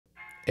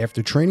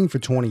After training for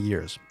 20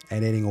 years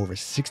and adding over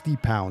 60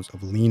 pounds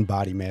of lean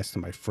body mass to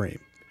my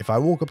frame, if I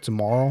woke up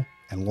tomorrow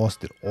and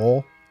lost it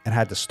all and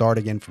had to start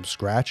again from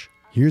scratch,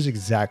 here's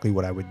exactly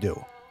what I would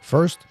do.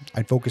 First,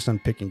 I'd focus on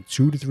picking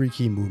 2 to 3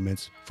 key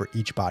movements for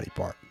each body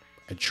part.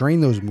 I'd train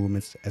those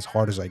movements as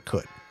hard as I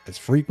could, as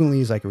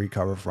frequently as I could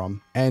recover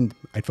from, and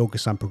I'd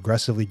focus on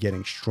progressively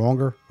getting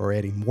stronger or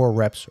adding more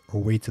reps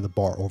or weight to the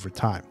bar over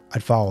time.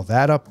 I'd follow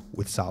that up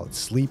with solid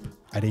sleep.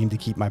 I'd aim to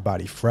keep my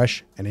body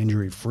fresh and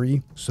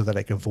injury-free so that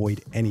I could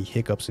avoid any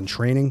hiccups in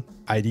training.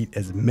 I'd eat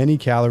as many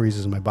calories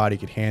as my body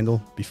could handle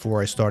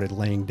before I started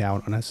laying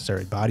down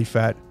unnecessary body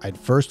fat. I'd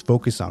first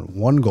focus on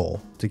one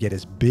goal to get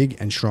as big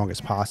and strong as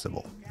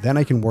possible. Then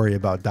I can worry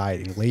about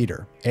dieting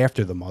later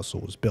after the muscle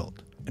was built.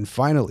 And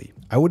finally,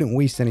 I wouldn't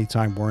waste any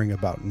time worrying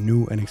about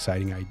new and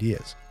exciting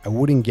ideas. I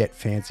wouldn't get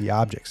fancy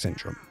object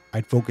syndrome.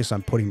 I'd focus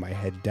on putting my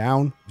head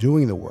down,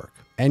 doing the work,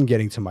 and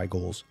getting to my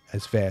goals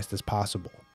as fast as possible.